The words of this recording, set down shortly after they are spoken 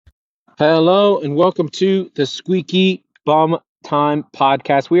Hello and welcome to the Squeaky Bum Time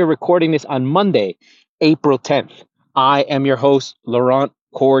podcast. We are recording this on Monday, April 10th. I am your host, Laurent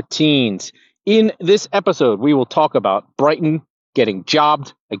Cortines. In this episode, we will talk about Brighton getting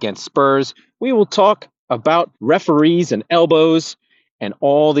jobbed against Spurs. We will talk about referees and elbows and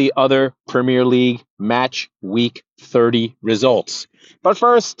all the other Premier League match week 30 results. But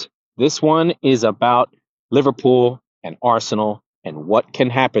first, this one is about Liverpool and Arsenal and what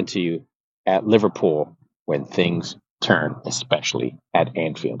can happen to you at Liverpool when things turn, especially at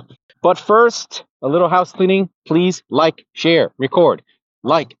Anfield. But first, a little house cleaning. Please like, share, record.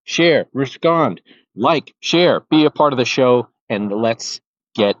 Like, share, respond. Like, share, be a part of the show, and let's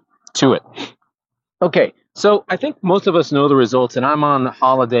get to it. Okay, so I think most of us know the results, and I'm on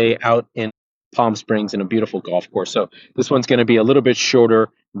holiday out in Palm Springs in a beautiful golf course. So this one's going to be a little bit shorter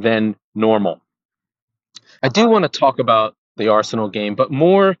than normal. I do want to talk about the Arsenal game, but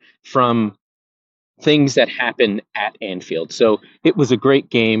more from things that happen at Anfield. So it was a great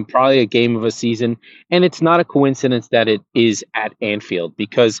game, probably a game of a season, and it's not a coincidence that it is at Anfield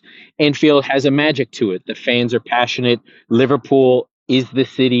because Anfield has a magic to it. The fans are passionate. Liverpool is the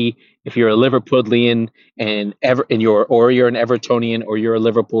city. If you're a Liverpudlian you're an Evertonian or you're a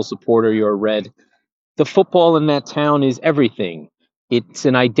Liverpool supporter, you're a Red. The football in that town is everything. It's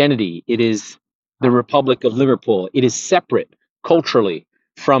an identity. It is the Republic of Liverpool. It is separate culturally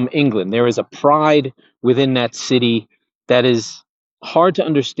from England. There is a pride within that city that is hard to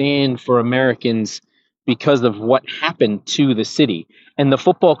understand for Americans because of what happened to the city. And the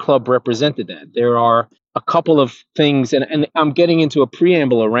football club represented that. There are a couple of things, and I'm getting into a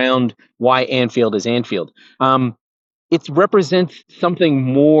preamble around why Anfield is Anfield. It represents something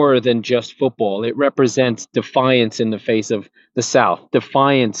more than just football. It represents defiance in the face of the South,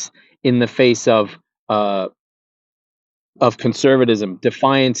 defiance in the face of conservatism,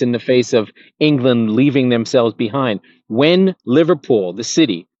 defiance in the face of England leaving themselves behind. When Liverpool, the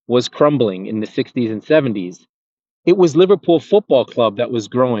city, was crumbling in the 60s and 70s, it was Liverpool Football Club that was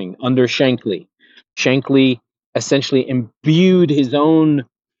growing under Shankly. Shankly essentially imbued his own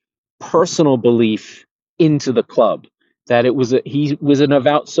personal belief into the club, that he was an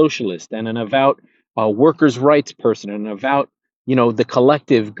avowed socialist and an avowed workers' rights person, and an avowed, the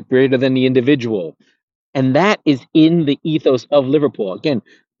collective greater than the individual. And that is in the ethos of Liverpool. Again,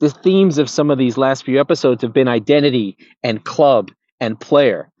 the themes of some of these last few episodes have been identity and club and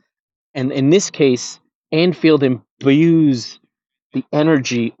player. And in this case, Anfield imbues the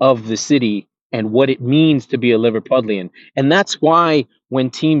energy of the city and what it means to be a Liverpudlian. And that's why when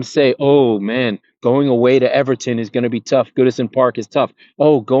teams say, oh man, going away to Everton is going to be tough. Goodison Park is tough.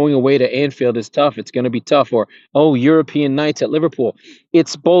 Oh, going away to Anfield is tough. It's going to be tough. Or, oh, European nights at Liverpool.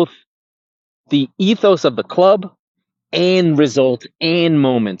 It's both the ethos of the club and result and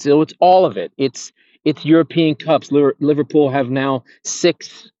moments. So it's all of it. It's European Cups. Liverpool have now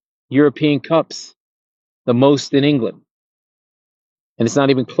 6 European Cups, the most in England. And it's not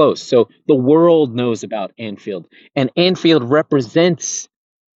even close. So the world knows about Anfield. And Anfield represents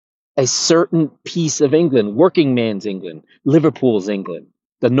a certain piece of England, working man's England, Liverpool's England,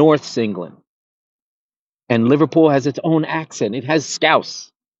 the North's England. And Liverpool has its own accent. It has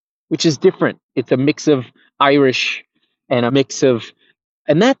Scouse, which is different. It's a mix of Irish and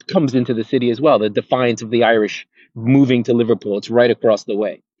and that comes into the city as well, the defiance of the Irish moving to Liverpool. It's right across the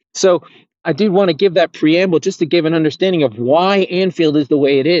way. So I did want to give that preamble just to give an understanding of why Anfield is the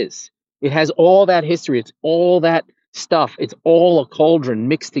way it is. It has all that history. It's all that stuff. It's all a cauldron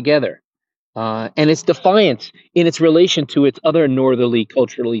mixed together. And it's defiance in its relation to its other northerly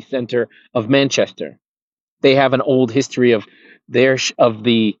culturally center of Manchester. They have an old history of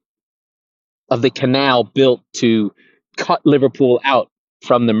the canal built to cut Liverpool out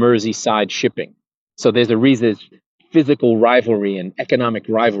from the Merseyside shipping. So there's a reason, physical rivalry and economic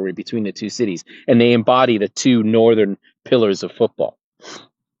rivalry between the two cities, and they embody the two northern pillars of football.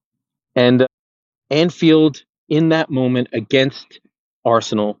 And Anfield, in that moment against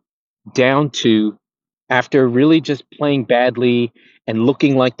Arsenal, down to, after really just playing badly and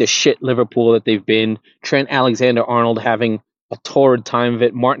looking like the shit Liverpool that they've been, Trent Alexander-Arnold having a torrid time of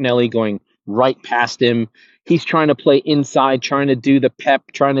it, Martinelli going right past him. He's trying to play inside, trying to do the Pep,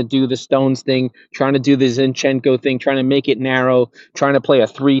 trying to do the Stones thing, trying to do the Zinchenko thing, trying to make it narrow, trying to play a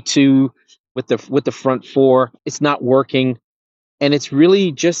 3-2 with the front four. It's not working, and it's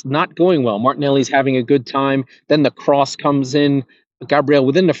really just not going well. Martinelli's having a good time. Then the cross comes in. Gabriel,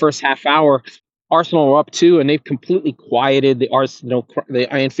 within the first half hour, Arsenal are up 2, and they've completely quieted the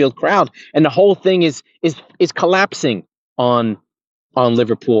Anfield crowd, and the whole thing is collapsing on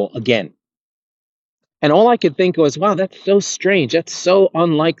Liverpool again. And all I could think was, wow, that's so strange. That's so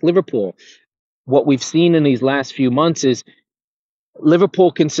unlike Liverpool. What we've seen in these last few months is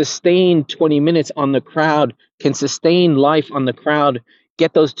Liverpool can sustain 20 minutes on the crowd, can sustain life on the crowd,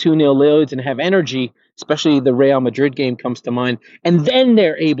 get those 2-0 leads and have energy, especially the Real Madrid game comes to mind. And then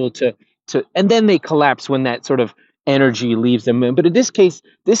they're able and then they collapse when that sort of energy leaves them. But in this case,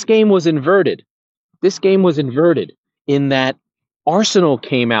 this game was inverted. This game was inverted in that Arsenal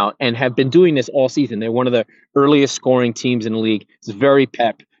came out and have been doing this all season. They're one of the earliest scoring teams in the league. It's very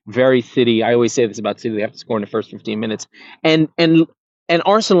pep, very City. I always say this about City. They have to score in the first 15 minutes. And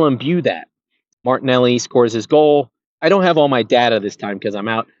Arsenal imbue that. Martinelli scores his goal. I don't have all my data this time because I'm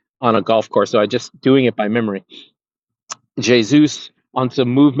out on a golf course, so I'm just doing it by memory. Jesus on some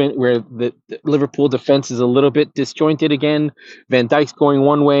movement where the Liverpool defense is a little bit disjointed again. Van Dijk's going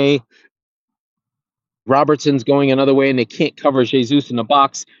one way. Robertson's going another way, and they can't cover Jesus in the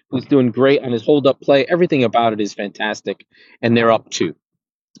box, who's doing great on his hold-up play. Everything about it is fantastic, and they're up 2.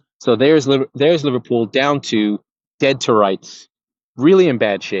 So there's Liverpool down 2, dead to rights, really in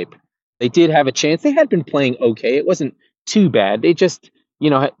bad shape. They did have a chance. They had been playing okay. It wasn't too bad. They just,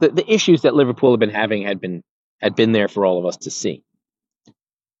 the issues that Liverpool have been having had been there for all of us to see.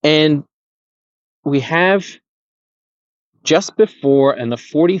 And we have just before in the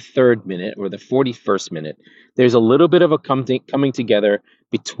 43rd minute or the 41st minute, there's a little bit of a coming together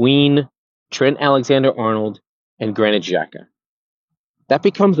between Trent Alexander-Arnold and Granit Xhaka. That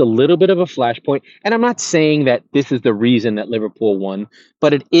becomes a little bit of a flashpoint. And I'm not saying that this is the reason that Liverpool won,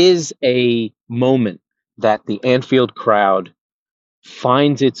 but it is a moment that the Anfield crowd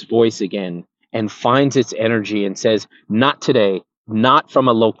finds its voice again and finds its energy and says, not today, not from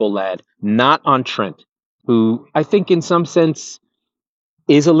a local lad, not on Trent, who I think in some sense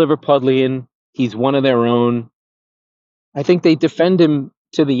is a Liverpudlian. He's one of their own. I think they defend him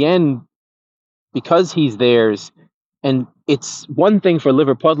to the end because he's theirs. And it's one thing for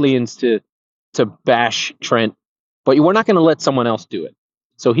Liverpudlians to bash Trent, but we're not going to let someone else do it.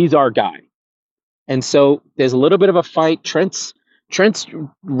 So he's our guy. And so there's a little bit of a fight. Trent's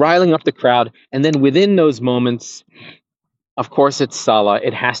riling up the crowd. And then within those moments, of course, it's Salah.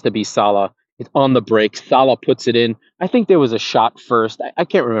 It has to be Salah. It's on the break. Salah puts it in. I think there was a shot first. I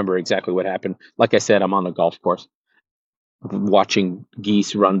can't remember exactly what happened. Like I said, I'm on the golf course watching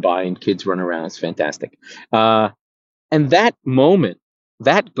geese run by and kids run around. It's fantastic. And that moment,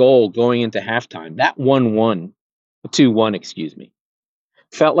 that goal going into halftime, that 1-1, 2-1, excuse me,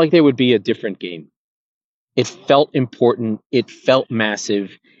 felt like there would be a different game. It felt important. It felt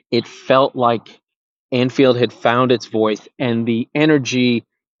massive. It felt like Anfield had found its voice, and the energy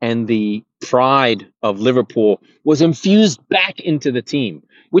and the pride of Liverpool was infused back into the team,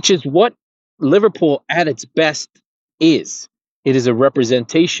 which is what Liverpool at its best is. It is a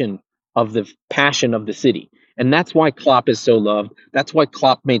representation of the passion of the city. And that's why Klopp is so loved. That's why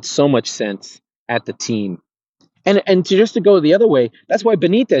Klopp made so much sense at the team. And just to go the other way, that's why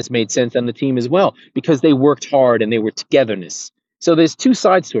Benitez made sense on the team as well, because they worked hard and they were togetherness. So there's two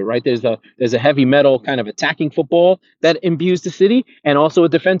sides to it, right? There's a heavy metal kind of attacking football that imbues the city, and also a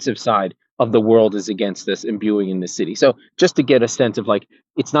defensive side of the world is against this imbuing in the city. So just to get a sense of like,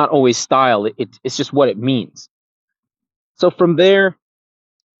 it's not always style, it's just what it means. So from there,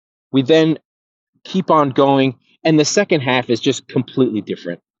 we then keep on going, and the second half is just completely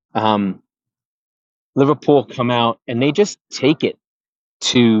different. Liverpool come out and they just take it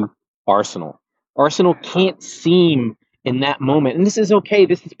to Arsenal. Arsenal can't seem in that moment, and this is okay.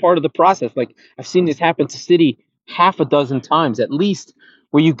 This is part of the process. Like I've seen this happen to City half a dozen times at least,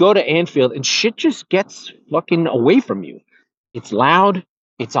 where you go to Anfield and shit just gets fucking away from you. It's loud.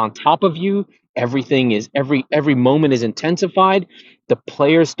 It's on top of you. Everything is every moment is intensified. The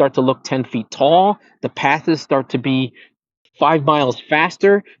players start to look 10 feet tall. The passes start to be 5 miles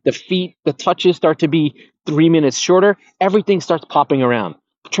faster. The touches start to be 3 minutes shorter. Everything starts popping around.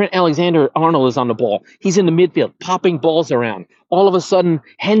 Trent Alexander-Arnold is on the ball. He's in the midfield, popping balls around. All of a sudden,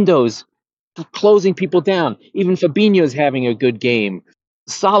 Hendo's closing people down. Even Fabinho's having a good game.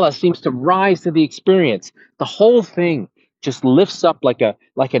 Salah seems to rise to the experience. The whole thing just lifts up like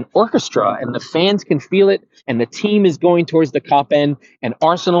an orchestra, and the fans can feel it, and the team is going towards the top end. And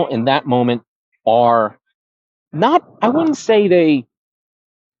Arsenal in that moment are not, I wouldn't say they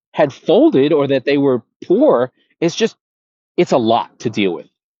had folded or that they were poor. It's just, it's a lot to deal with.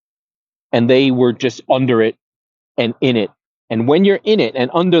 And they were just under it and in it. And when you're in it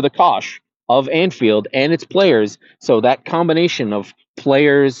and under the cosh of Anfield and its players, so that combination of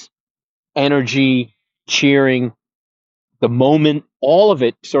players, energy, cheering, the moment, all of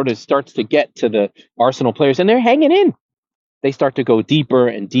it sort of starts to get to the Arsenal players, and they're hanging in. they start to go deeper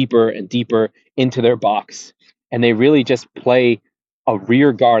and deeper and deeper into their box, and they really just play a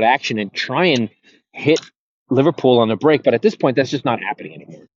rear guard action and try and hit Liverpool on the break. But at this point, that's just not happening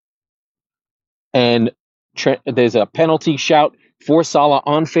anymore. And there's a penalty shout for Salah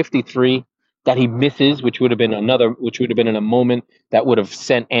on 53 that he misses, which would have been in a moment that would have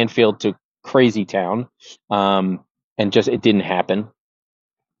sent Anfield to crazy town. And just it didn't happen.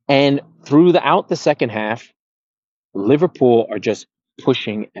 And throughout the second half, Liverpool are just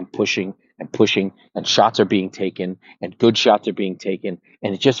pushing and pushing and pushing, and shots are being taken, and good shots are being taken,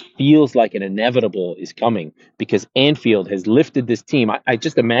 and it just feels like an inevitable is coming because Anfield has lifted this team. I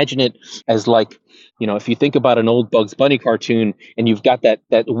just imagine it as like, if you think about an old Bugs Bunny cartoon, and you've got that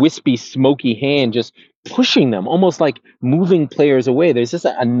wispy, smoky hand just pushing them, almost like moving players away. There's just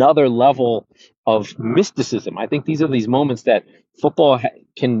another level of mysticism. I think these are these moments that football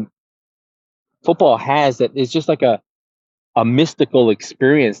can football has that is just like a mystical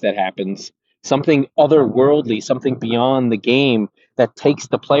experience that happens, something otherworldly, something beyond the game that takes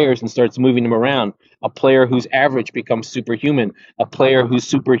the players and starts moving them around. A player who's average becomes superhuman. A player who's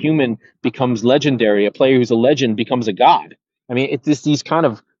superhuman becomes legendary. A player who's a legend becomes a god. I mean, it's just these kind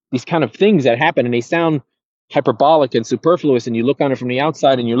of things that happen, and they sound hyperbolic and superfluous. And you look on it from the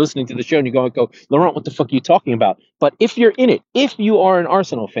outside, and you're listening to the show, and you go, Laurent, what the fuck are you talking about? But if you're in it, if you are an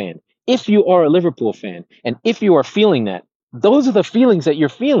Arsenal fan, if you are a Liverpool fan, and if you are feeling that, those are the feelings that you're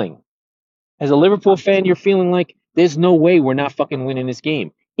feeling. As a Liverpool fan, you're feeling like there's no way we're not fucking winning this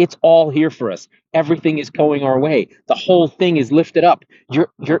game. It's all here for us. Everything is going our way. The whole thing is lifted up.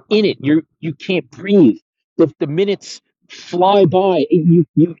 You're in it. You can't breathe. The minutes fly by. You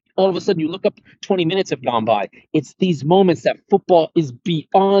all of a sudden you look up, 20 minutes have gone by. It's these moments that football is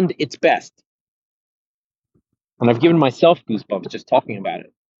beyond its best. And I've given myself goosebumps just talking about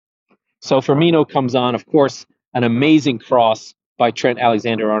it. So Firmino comes on, of course, an amazing cross by Trent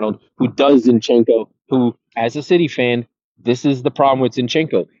Alexander-Arnold, who does Zinchenko, who, as a City fan, this is the problem with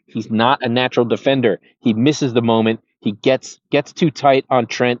Zinchenko. He's not a natural defender. He misses the moment. He gets too tight on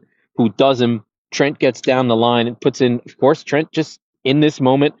Trent, who does him. Trent gets down the line and puts in, of course, Trent just in this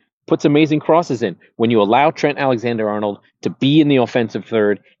moment puts amazing crosses in. When you allow Trent Alexander-Arnold to be in the offensive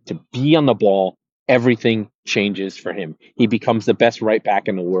third, to be on the ball, everything changes for him. He becomes the best right back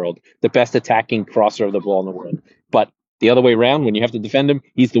in the world, the best attacking crosser of the ball in the world. But the other way around, when you have to defend him,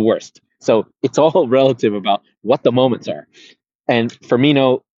 he's the worst. So it's all relative about what the moments are. And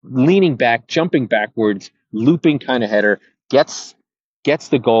Firmino leaning back, jumping backwards, looping kind of header, gets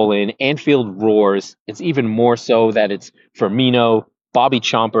the goal in. Anfield roars. It's even more so that it's Firmino, Bobby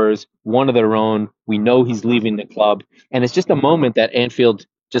Chompers, one of their own. We know he's leaving the club. And it's just a moment that Anfield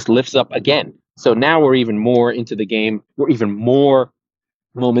just lifts up again. So now we're even more into the game. We're even more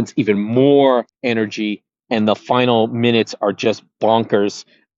moments, even more energy. And the final minutes are just bonkers.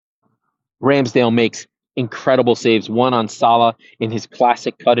 Ramsdale makes incredible saves. One on Salah in his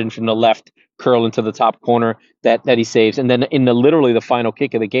classic cut in from the left, curl into the top corner that he saves. And then in literally the final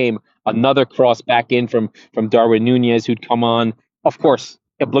kick of the game, another cross back in from Darwin Nunez, who'd come on. Of course,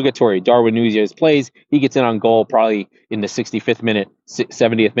 obligatory. Darwin Nunez plays. He gets in on goal probably in the 65th minute,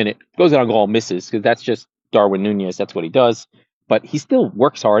 70th minute. Goes in on goal, misses, because that's just Darwin Nunez. That's what he does. But he still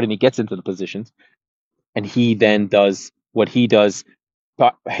works hard and he gets into the positions. And he then does what he does,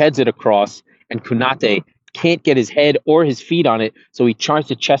 heads it across, and Kunate can't get his head or his feet on it, so he tries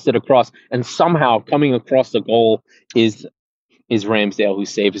to chest it across, and somehow coming across the goal is Ramsdale, who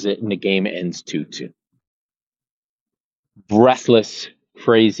saves it, and the game ends 2-2. Breathless,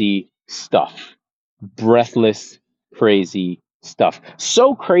 crazy stuff. Breathless, crazy stuff.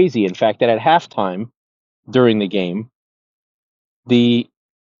 So crazy, in fact, that at halftime during the game, the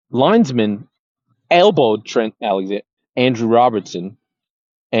linesman elbowed Andrew Robertson,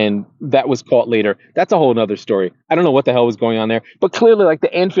 and that was caught later. That's a whole other story. I don't know what the hell was going on there, but clearly, like,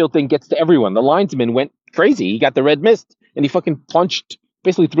 the Anfield thing gets to everyone. The linesman went crazy. He got the red mist, and he fucking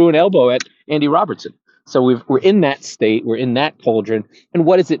basically threw an elbow at Andy Robertson. So we're in that state. We're in that cauldron. And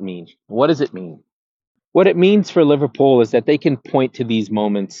what does it mean? What does it mean? What it means for Liverpool is that they can point to these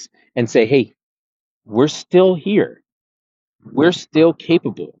moments and say, hey, we're still here. We're still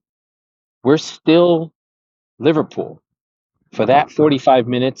capable. We're still Liverpool. For that 45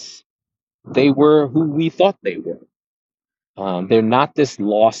 minutes, they were who we thought they were. They're not this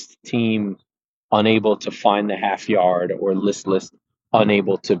lost team, unable to find the half yard, or listless,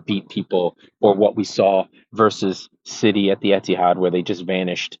 unable to beat people, or what we saw versus City at the Etihad, where they just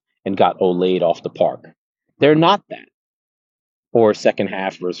vanished and got Olayed off the park. They're not that. Or second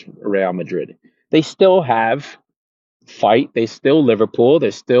half versus Real Madrid. They still have fight. They still Liverpool.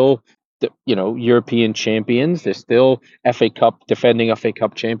 They're still European champions. They're still FA Cup defending FA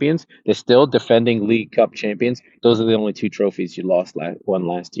Cup champions. They're still defending League Cup champions. Those are the only two trophies you won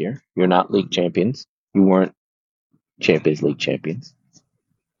last year. You're not league champions. You weren't Champions League champions.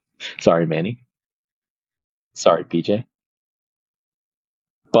 Sorry, Manny. Sorry, PJ.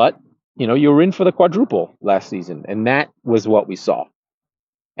 But you were in for the quadruple last season, and that was what we saw.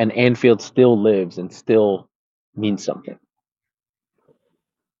 And Anfield still lives and still means something.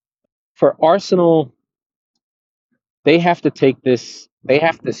 For Arsenal, they have to take this, they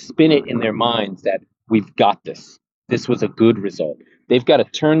have to spin it in their minds that we've got this. This was a good result. They've got to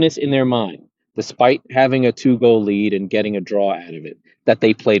turn this in their mind, despite having a 2-goal lead and getting a draw out of it, that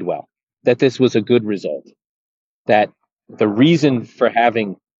they played well, that this was a good result, that the reason for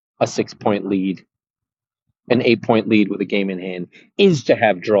having a 6-point lead, an 8-point lead with a game in hand, is to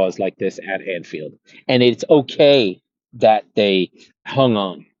have draws like this at Anfield. And it's okay that they hung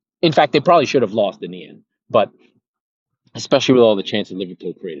on. In fact, they probably should have lost in the end, but especially with all the chances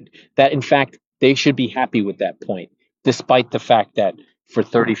Liverpool created, that in fact they should be happy with that point, despite the fact that for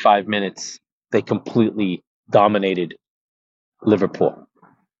 35 minutes they completely dominated Liverpool.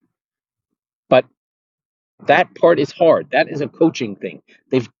 But that part is hard. That is a coaching thing.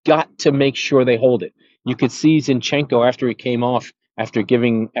 They've got to make sure they hold it. You could see Zinchenko after he came off, after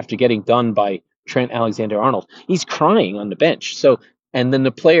getting done by Trent Alexander-Arnold. He's crying on the bench. So, and then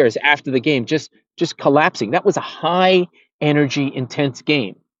the players after the game just collapsing. That was a high energy, intense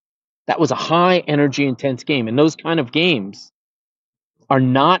game. That was a high energy, intense game. And those kind of games are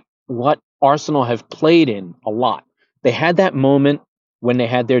not what Arsenal have played in a lot. They had that moment when they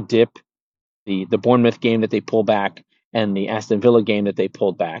had their dip, the Bournemouth game that they pulled back and the Aston Villa game that they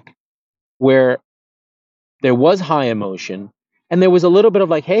pulled back, where there was high emotion and there was a little bit of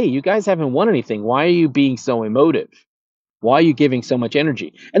like, hey, you guys haven't won anything. Why are you being so emotive? Why are you giving so much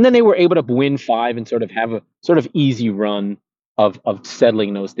energy? And then they were able to win 5 and sort of have a sort of easy run of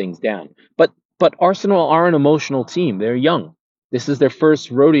settling those things down. But Arsenal are an emotional team. They're young. This is their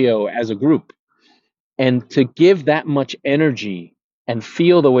first rodeo as a group. And to give that much energy and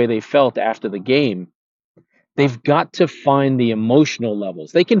feel the way they felt after the game, they've got to find the emotional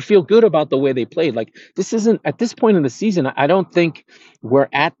levels. They can feel good about the way they played. Like, this isn't, at this point in the season, I don't think we're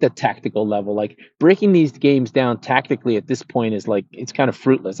at the tactical level. Like, breaking these games down tactically at this point is like, it's kind of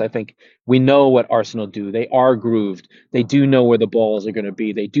fruitless. I think we know what Arsenal do. They are grooved. They do know where the balls are going to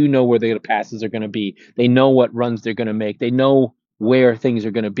be. They do know where the passes are going to be. They know what runs they're going to make. They know where things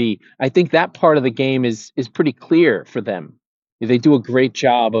are going to be. I think that part of the game is pretty clear for them. They do a great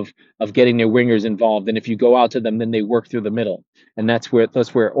job of getting their wingers involved, and if you go out to them, then they work through the middle, and that's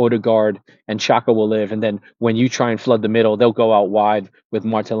where Odegaard and Xhaka will live. And then when you try and flood the middle, they'll go out wide with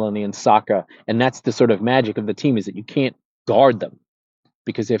Martinelli and Saka, and that's the sort of magic of the team, is that you can't guard them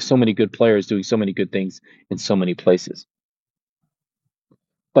because they have so many good players doing so many good things in so many places.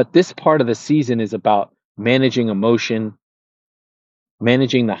 But this part of the season is about managing emotion,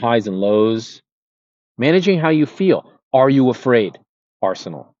 managing the highs and lows, managing how you feel. Are you afraid,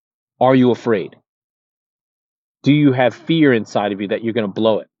 Arsenal? Are you afraid? Do you have fear inside of you that you're going to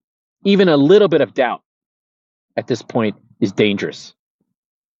blow it? Even a little bit of doubt at this point is dangerous.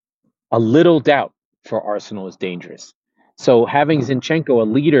 A little doubt for Arsenal is dangerous. So having Zinchenko, a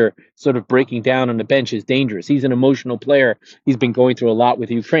leader, sort of breaking down on the bench is dangerous. He's an emotional player. He's been going through a lot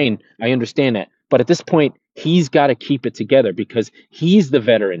with Ukraine. I understand that. But at this point, he's got to keep it together because he's the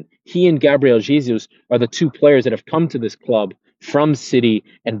veteran. He and Gabriel Jesus are the two players that have come to this club from City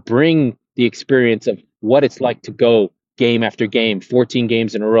and bring the experience of what it's like to go game after game, 14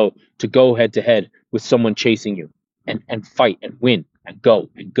 games in a row, to go head to head with someone chasing you and fight and win and go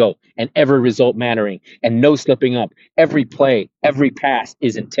and every result mattering and no slipping up. Every play, every pass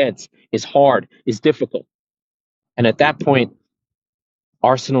is intense, is hard, is difficult. And at that point,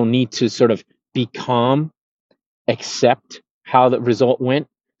 Arsenal need to sort of be calm, accept how the result went,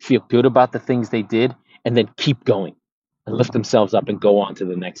 feel good about the things they did, and then keep going and lift themselves up and go on to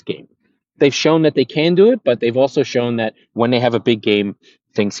the next game. They've shown that they can do it, but they've also shown that when they have a big game,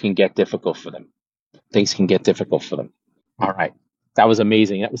 things can get difficult for them. Things can get difficult for them. All right. That was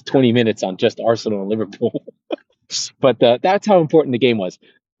amazing. That was 20 minutes on just Arsenal and Liverpool. But that's how important the game was.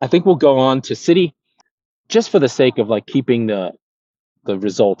 I think we'll go on to City just for the sake of like keeping the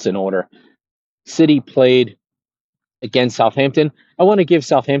results in order. City played against Southampton. I want to give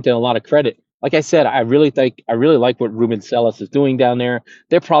Southampton a lot of credit. Like I said, I really like what Ruben Celis is doing down there.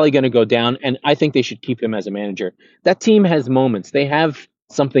 They're probably going to go down, and I think they should keep him as a manager. That team has moments. They have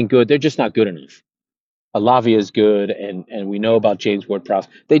something good. They're just not good enough. Alavia is good, and we know about James Ward-Prowse.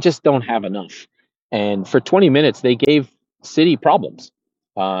 They just don't have enough. And for 20 minutes, they gave City problems.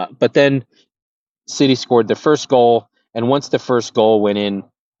 But then City scored the first goal, and once the first goal went in,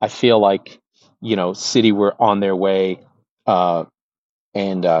 I feel like City were on their way, uh,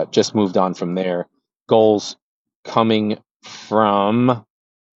 and just moved on from there. Goals coming from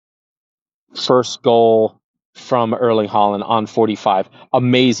first goal from Erling Haaland on 45.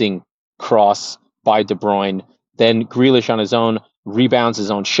 Amazing cross by De Bruyne. Then Grealish on his own rebounds his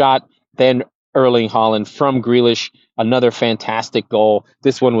own shot. Then Erling Haaland from Grealish, another fantastic goal.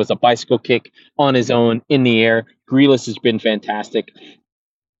 This one was a bicycle kick on his own in the air. Grealish has been fantastic.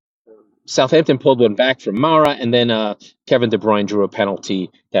 Southampton pulled one back from Mara, and then Kevin De Bruyne drew a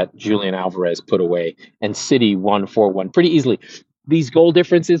penalty that Julian Alvarez put away, and City won 4-1 pretty easily. These goal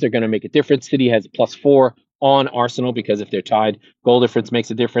differences are going to make a difference. City has +4 on Arsenal because if they're tied, goal difference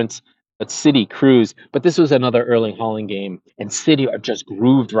makes a difference. But City cruise. But this was another Erling Haaland game, and City are just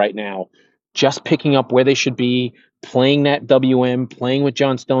grooved right now, just picking up where they should be, playing that WM, playing with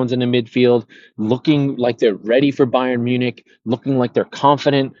John Stones in the midfield, looking like they're ready for Bayern Munich, looking like they're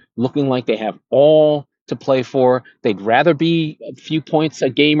confident, looking like they have all to play for. They'd rather be a few points, a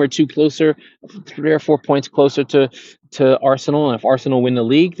game or two closer, 3 or 4 points closer to Arsenal. And if Arsenal win the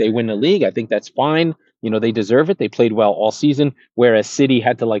league, they win the league. I think that's fine. They deserve it. They played well all season, whereas City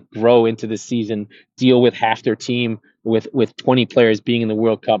had to grow into the season, deal with half their team with 20 players being in the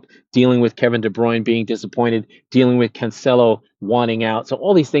World Cup, dealing with Kevin De Bruyne being disappointed, dealing with Cancelo wanting out. So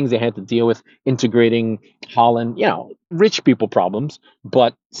all these things they had to deal with, integrating Holland, rich people problems,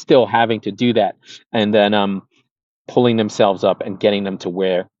 but still having to do that. And then pulling themselves up and getting them to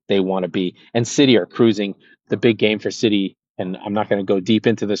where they want to be. And City are cruising. The big game for City, and I'm not going to go deep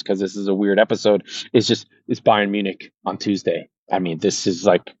into this because this is a weird episode, it's Bayern Munich on Tuesday. I mean, this is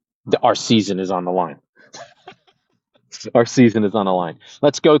our season is on the line. Our season is on the line.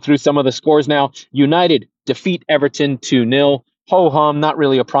 Let's go through some of the scores now. United defeat Everton 2-0. Ho hum, not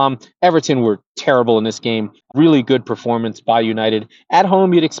really a problem. Everton were terrible in this game. Really good performance by United. At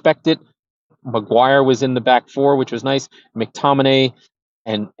home, you'd expect it. Maguire was in the back four, which was nice. McTominay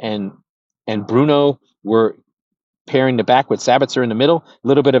and and and Bruno were pairing the back with Sabitzer in the middle. A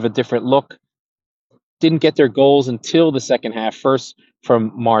little bit of a different look. Didn't get their goals until the second half. First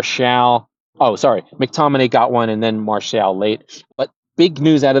from Martial. Oh, sorry. McTominay got one and then Martial late. But big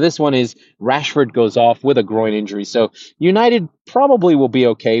news out of this one is Rashford goes off with a groin injury. So United probably will be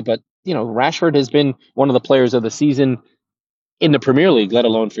okay, but Rashford has been one of the players of the season in the Premier League, let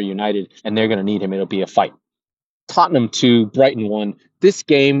alone for United, and they're going to need him. It'll be a fight. Tottenham 2, Brighton 1. This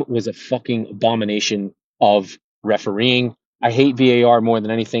game was a fucking abomination of refereeing. I hate VAR more than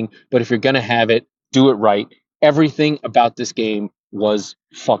anything, but if you're going to have it, do it right. Everything about this game was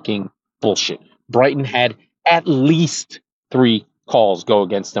fucking bullshit. Brighton had at least 3 calls go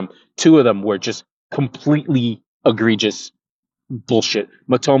against them. 2 of them were just completely egregious bullshit.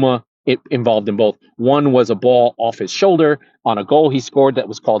 Matoma, it involved in both. One was a ball off his shoulder on a goal he scored that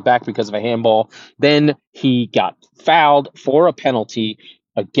was called back because of a handball. Then he got fouled for a penalty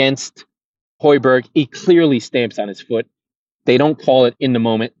against Hoiberg. He clearly stamps on his foot. They don't call it in the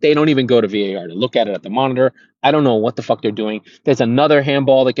moment. They don't even go to VAR to look at it at the monitor. I don't know what the fuck they're doing. There's another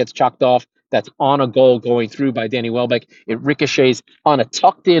handball that gets chalked off that's on a goal going through by Danny Welbeck. It ricochets on a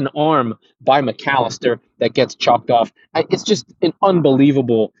tucked in arm by McAllister that gets chalked off. It's just an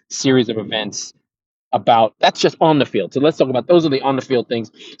unbelievable series of events about that's just on the field. So let's talk about those are the on the field things.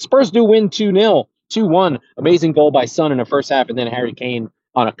 Spurs do win 2-0, 2-1. Amazing goal by Son in the first half, and then Harry Kane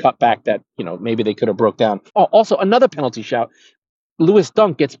on a cutback that, maybe they could have broke down. Oh, also another penalty shout. Lewis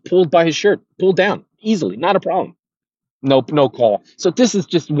Dunk gets pulled by his shirt, pulled down easily, not a problem. No call. So this is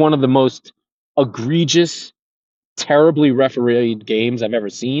just one of the most egregious, terribly refereed games I've ever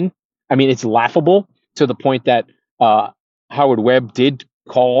seen. I mean, it's laughable to the point that Howard Webb did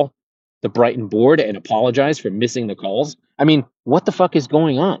call the Brighton board and apologize for missing the calls. I mean, what the fuck is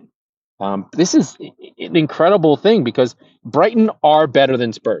going on? This is an incredible thing because Brighton are better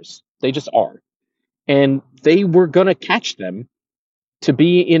than Spurs. They just are. And they were going to catch them to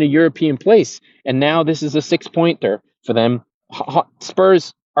be in a European place. And now this is a 6-pointer for them.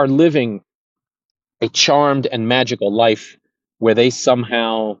 Spurs are living a charmed and magical life where they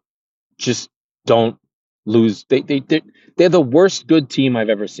somehow just don't lose. They're the worst good team I've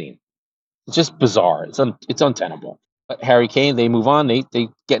ever seen. It's just bizarre. It's untenable. But Harry Kane, they move on. They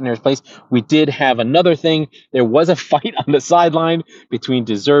get in their place. We did have another thing. There was a fight on the sideline between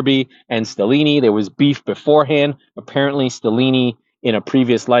De Zerbi and Stellini. There was beef beforehand. Apparently, Stellini in a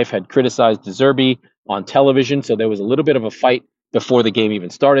previous life had criticized De Zerbi on television, so there was a little bit of a fight before the game even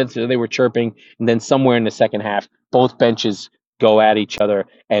started. So they were chirping, and then somewhere in the second half, both benches go at each other,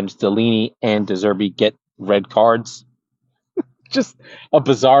 and Stellini and De Zerbi get red cards. just a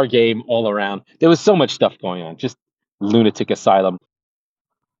bizarre game all around. There was so much stuff going on, just lunatic asylum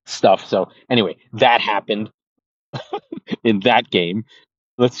stuff. So anyway, that happened in that game.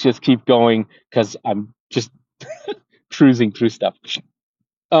 Let's just keep going because I'm just cruising through stuff.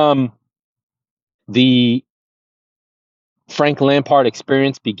 Um, the Frank Lampard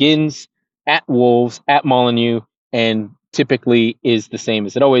experience begins at Wolves, at Molineux, and typically is the same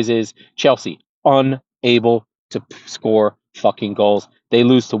as it always is. Chelsea, unable to score fucking goals. They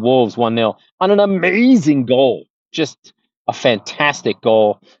lose to Wolves 1-0 on an amazing goal. Just a fantastic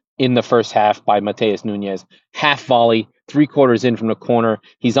goal in the first half by Mateus Nunez. Half volley, 3 quarters in from the corner.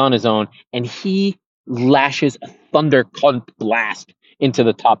 He's on his own, and he lashes a thunder cunt blast into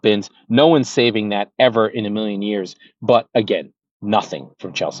the top bins. No one's saving that ever in a million years. But again, nothing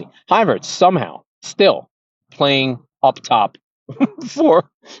from Chelsea. Havertz somehow still playing up top for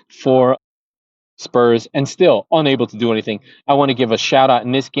for Spurs and still unable to do anything. I want to give a shout out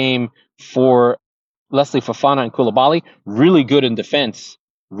in this game for Leslie Fofana and Koulibaly. Really good in defense.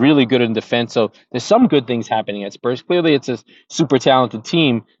 Really good in defense. So there's some good things happening at Spurs. Clearly, it's a super talented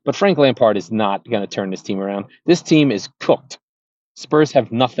team, but Frank Lampard is not going to turn this team around. This team is cooked. Spurs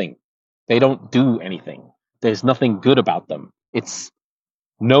have nothing. They don't do anything. There's nothing good about them. It's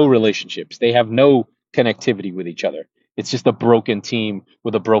no relationships. They have no connectivity with each other. It's just a broken team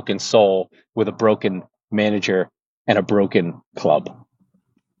with a broken soul, with a broken manager and a broken club.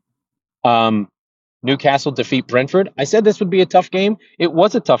 Um, Newcastle defeat Brentford. I said this would be a tough game. It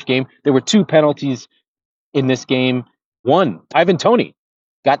was a tough game. There were 2 penalties in this game. One, Ivan Toney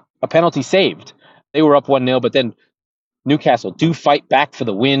got a penalty saved. They were up 1-0, but then Newcastle do fight back for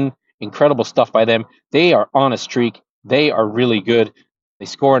the win. Incredible stuff by them. They are on a streak. They are really good. They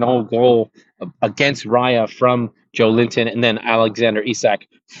score an own goal against Raya from Joe Linton and then Alexander Isak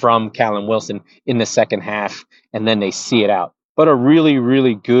from Callum Wilson in the second half, and then they see it out. But a really,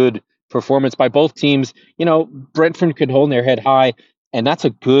 really good performance by both teams. You know, Brentford could hold their head high, and that's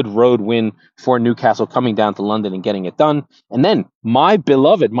a good road win for Newcastle coming down to London and getting it done. And then my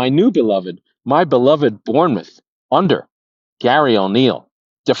beloved, my beloved Bournemouth under Gary O'Neill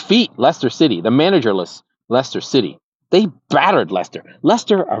defeat Leicester City, the managerless Leicester City. They battered Leicester.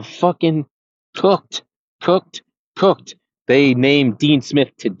 Leicester are fucking cooked, cooked, cooked. They named Dean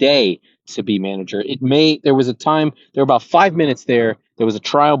Smith today to be manager. There was a time, there were about 5 minutes there. There was a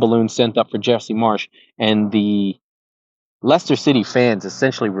trial balloon sent up for Jesse Marsh, and the Leicester City fans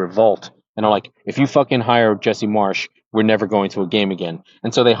essentially revolt and are like, if you fucking hire Jesse Marsh, we're never going to a game again.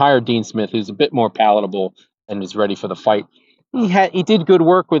 And so they hired Dean Smith, who's a bit more palatable and is ready for the fight. He did good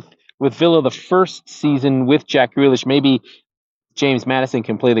work with Villa the first season with Jack Grealish. Maybe James Madison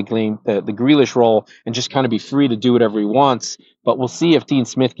can play the Grealish role and just kind of be free to do whatever he wants. But we'll see if Dean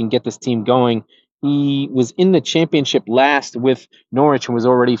Smith can get this team going. He was in the championship last with Norwich and was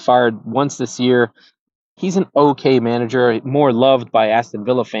already fired once this year. He's an okay manager, more loved by Aston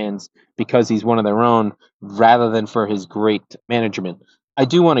Villa fans because he's one of their own rather than for his great management. I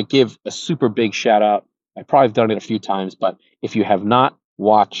do want to give a super big shout out. I've probably done it a few times, but if you have not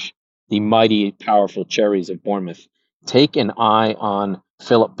watched the mighty, powerful Cherries of Bournemouth, take an eye on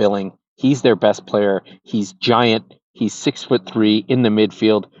Philip Billing. He's their best player. He's giant. He's 6'3" in the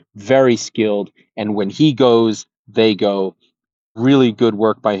midfield, very skilled. And when he goes, they go. Really good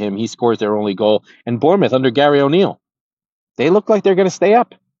work by him. He scores their only goal. And Bournemouth under Gary O'Neill, they look like they're going to stay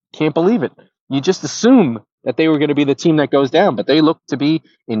up. Can't believe it. You just assume that they were going to be the team that goes down, but they look to be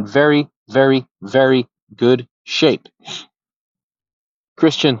in very, very, very good shape.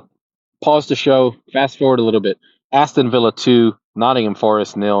 Christian, pause the show, fast forward a little bit. Aston Villa 2, Nottingham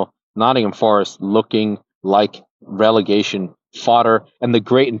Forest 0. Nottingham Forest looking like relegation fodder. And the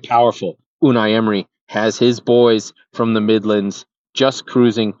great and powerful Unai Emery has his boys from the Midlands just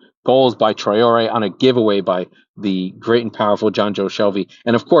cruising. Goals by Traore on a giveaway by the great and powerful John Joe Shelby.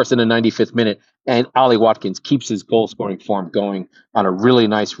 And of course, in the 95th minute, and Ollie Watkins keeps his goal scoring form going on a really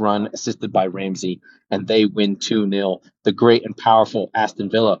nice run, assisted by Ramsey, and they win 2-0. The great and powerful Aston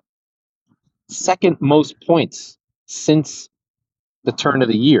Villa, second most points since the turn of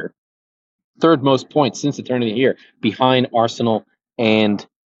the year, third most points since the turn of the year, behind Arsenal and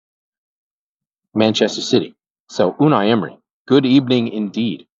Manchester City. So Unai Emery, good evening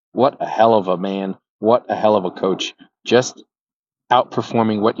indeed. What a hell of a man. What a hell of a coach. Just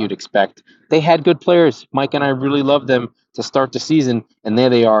outperforming what you'd expect. They had good players. Mike and I really loved them to start the season, and there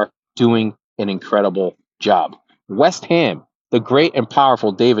they are doing an incredible job. West Ham, the great and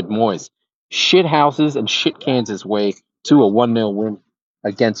powerful David Moyes, shit houses and shit cans his way to a 1-0 win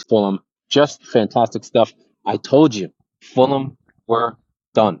against Fulham. Just fantastic stuff. I told you, Fulham were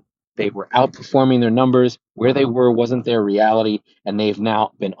done. They were outperforming their numbers. Where they were wasn't their reality, and they've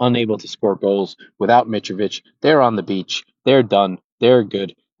now been unable to score goals without Mitrovic. They're on the beach. They're done. They're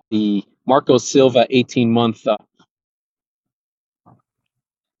good. The Marco Silva 18-month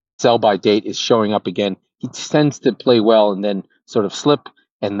sell by date is showing up again. He tends to play well and then sort of slip,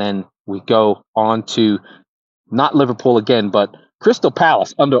 and then we go on to not Liverpool again, but Crystal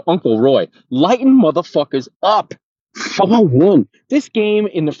Palace under Uncle Roy. Lighten motherfuckers up. 5-1. This game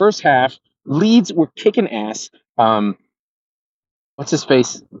in the first half, Leeds were kicking ass. What's his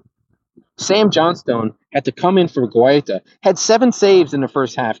face? Sam Johnstone had to come in for Guaita. Had 7 saves in the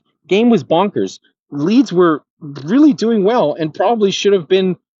first half. Game was bonkers. Leeds were really doing well and probably should have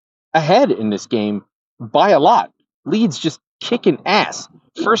been ahead in this game by a lot. Leeds just kicking ass.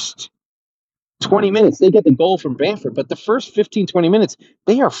 First 20 minutes, they get the goal from Bamford, but the first 15, 20 minutes,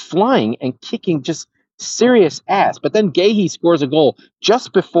 they are flying and kicking just serious ass. But then Gahey scores a goal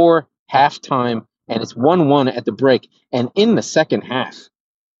just before halftime, and it's 1-1 at the break. And in the second half,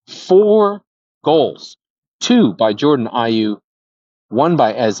 4 goals, 2 by Jordan Ayew, 1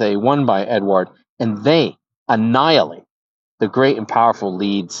 by Eze, 1 by Edward, and they annihilate the great and powerful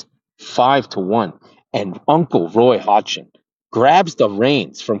Leeds 5-1. And Uncle Roy Hodgson grabs the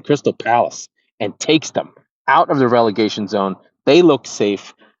reins from Crystal Palace and takes them out of the relegation zone. They look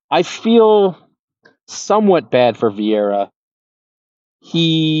safe. I feel somewhat bad for Vieira.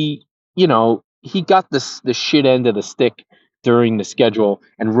 He, he got the shit end of the stick during the schedule,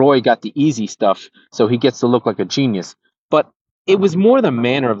 and Roy got the easy stuff, so he gets to look like a genius. But it was more the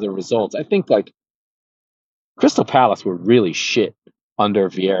manner of the results. I think, Crystal Palace were really shit under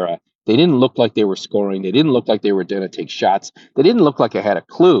Vieira. They didn't look like they were scoring. They didn't look like they were going to take shots. They didn't look like they had a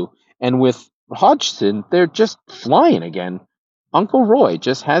clue. And with Hodgson, they're just flying again. Uncle Roy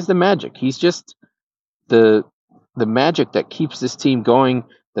just has the magic. He's just the magic that keeps this team going.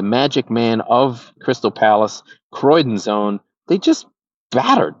 The magic man of Crystal Palace, Croydon's own. They just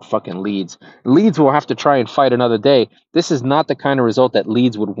battered fucking Leeds. Leeds will have to try and fight another day. This is not the kind of result that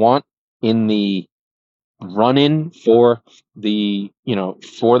Leeds would want in the run-in for the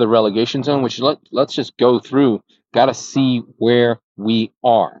relegation zone, which let's just go through. Got to see where we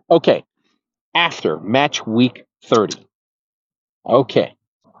are. Okay, after match week 30. Okay,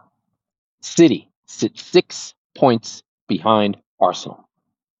 City sit 6 points behind Arsenal.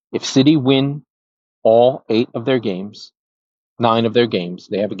 If City win all 8 of their games, 9 of their games,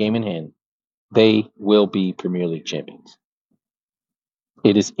 they have a game in hand, they will be Premier League champions.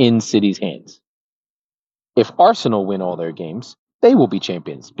 It is in City's hands. If Arsenal win all their games, they will be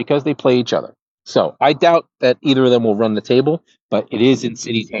champions because they play each other. So I doubt that either of them will run the table, but it is in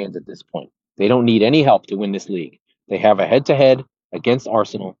City's hands at this point. They don't need any help to win this league. They have a head-to-head against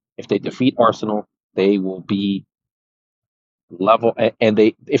Arsenal. If they defeat Arsenal, they will be level. And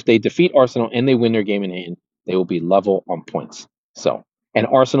if they defeat Arsenal and they win their game in hand, they will be level on points. So, and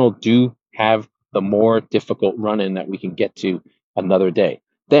Arsenal do have the more difficult run-in that we can get to another day.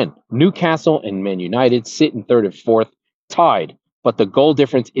 Then Newcastle and Man United sit in 3rd and 4th, tied, but the goal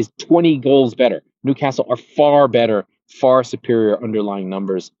difference is 20 goals better. Newcastle are far better, far superior underlying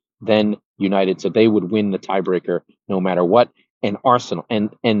numbers than United, so they would win the tiebreaker no matter what. And Arsenal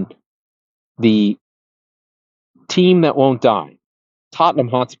and the team that won't die, Tottenham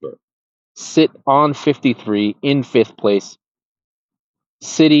Hotspur, sit on 53 in 5th place.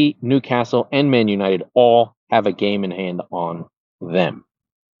 City, Newcastle, and Man United all have a game in hand on them.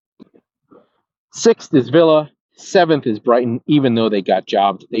 6th is Villa. 7th is Brighton. Even though they got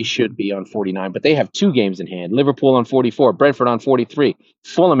jobbed, they should be on 49, but they have 2 games in hand. Liverpool on 44, Brentford on 43,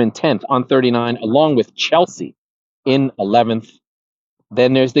 Fulham in 10th on 39, along with Chelsea in 11th.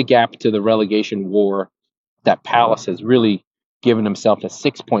 Then there's the gap to the relegation war that Palace has really given himself a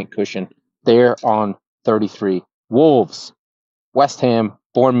 6-point cushion. They're on 33. Wolves, West Ham,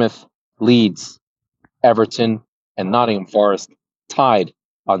 Bournemouth, Leeds, Everton, and Nottingham Forest tied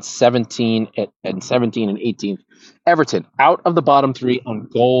on 17 and 17 and 18th. Everton out of the bottom 3 on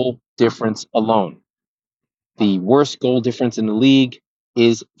goal difference alone. The worst goal difference in the league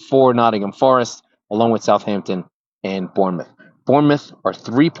is for Nottingham Forest, along with Southampton and Bournemouth. Bournemouth are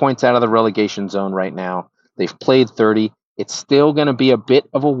 3 points out of the relegation zone right now. They've played 30. It's still going to be a bit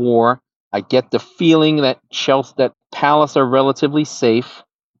of a war. I get the feeling that Palace are relatively safe.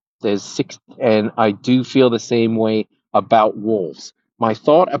 There's 6, and I do feel the same way about Wolves. My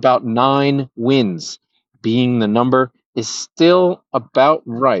thought about 9 wins being the number is still about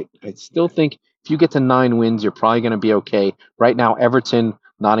right. I still think if you get to 9 wins, you're probably going to be okay. Right now, Everton,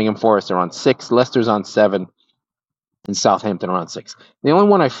 Nottingham Forest are on 6, Leicester's on 7, and Southampton are on 6. The only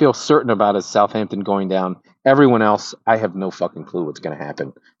one I feel certain about is Southampton going down. Everyone else, I have no fucking clue what's going to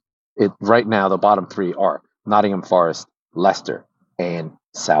happen. Right now, the bottom three are Nottingham Forest, Leicester, and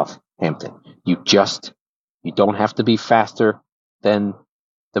Southampton. You don't have to be faster than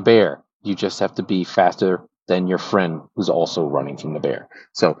the bear. You just have to be faster than your friend who's also running from the bear.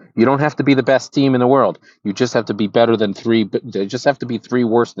 So you don't have to be the best team in the world. You just have to be better than three. But they just have to be three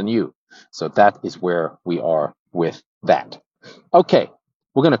worse than you. So that is where we are with that. Okay,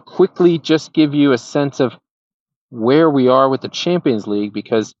 we're going to quickly just give you a sense of where we are with the Champions League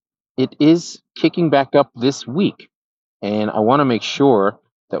because it is kicking back up this week. And I want to make sure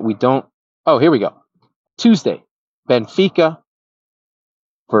that we don't. Oh, here we go. Tuesday, Benfica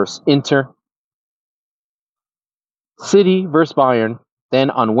versus Inter, City versus Bayern. Then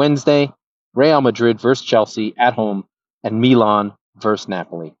on Wednesday, Real Madrid versus Chelsea at home, and Milan versus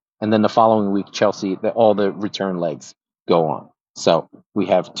Napoli. And then the following week, Chelsea, all the return legs go on. So we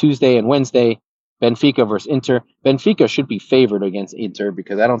have Tuesday and Wednesday, Benfica versus Inter. Benfica should be favored against Inter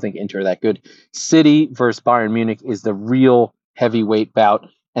because I don't think Inter are that good. City versus Bayern Munich is the real heavyweight bout.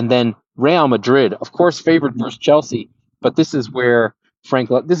 And then Real Madrid, of course, favored versus Chelsea. But this is why Frank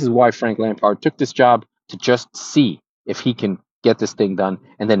Lampard took this job to just see if he can get this thing done.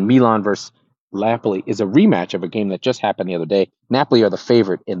 And then Milan versus Napoli is a rematch of a game that just happened the other day. Napoli are the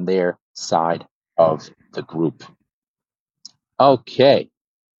favorite in their side of the group. Okay.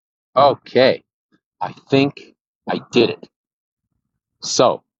 I think I did it.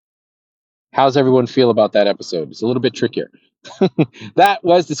 So, how's everyone feel about that episode? It's a little bit trickier. That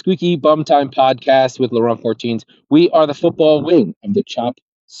was the Squeaky Bum Time podcast with Laurent Fortines. We are the football wing of the Chop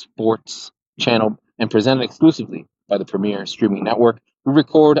Sports channel and presented exclusively by the Premier Streaming Network. We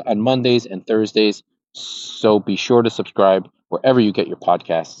record on Mondays and Thursdays, so be sure to subscribe wherever you get your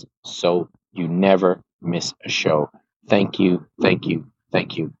podcasts so you never miss a show. Thank you.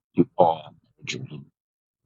 You all are a dream.